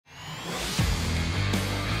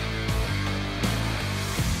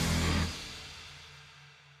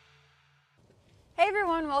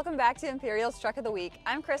everyone, welcome back to Imperial's Truck of the Week.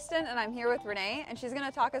 I'm Kristen and I'm here with Renee and she's going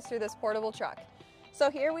to talk us through this portable truck. So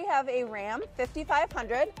here we have a Ram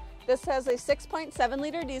 5500. This has a 6.7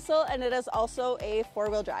 liter diesel and it is also a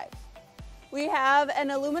four-wheel drive. We have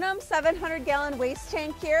an aluminum 700 gallon waste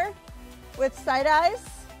tank here with side eyes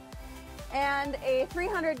and a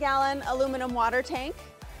 300 gallon aluminum water tank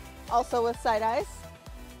also with side eyes.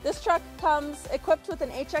 This truck comes equipped with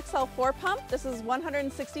an HXL4 pump. This is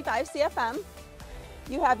 165 CFM.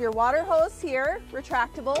 You have your water hose here,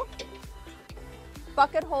 retractable,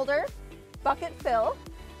 bucket holder, bucket fill.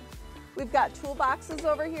 We've got toolboxes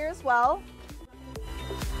over here as well.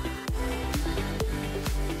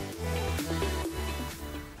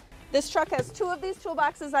 This truck has two of these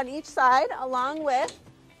toolboxes on each side, along with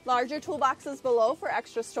larger toolboxes below for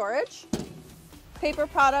extra storage, paper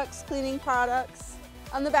products, cleaning products.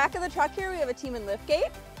 On the back of the truck here, we have a Tiemann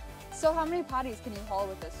liftgate. So how many potties can you haul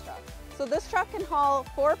with this truck? So this truck can haul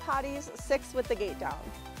 4 potties, 6 with the gate down,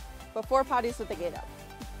 but 4 potties with the gate up.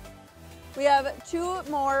 We have 2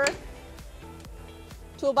 more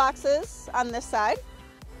toolboxes on this side.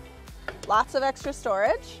 Lots of extra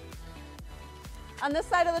storage. On this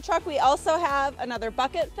side of the truck, we also have another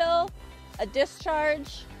bucket fill, a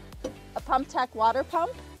discharge, a PumpTech water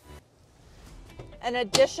pump, an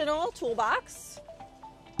additional toolbox.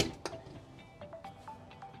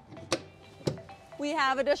 We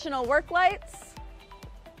have additional work lights,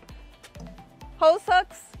 hose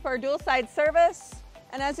hooks for dual side service,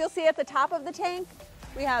 and as you'll see at the top of the tank,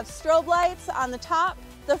 we have strobe lights on the top,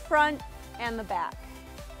 the front, and the back.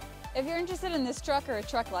 If you're interested in this truck or a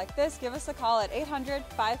truck like this, give us a call at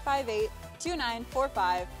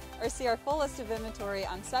 800-558-2945 or see our full list of inventory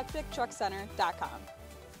on septictruckcenter.com.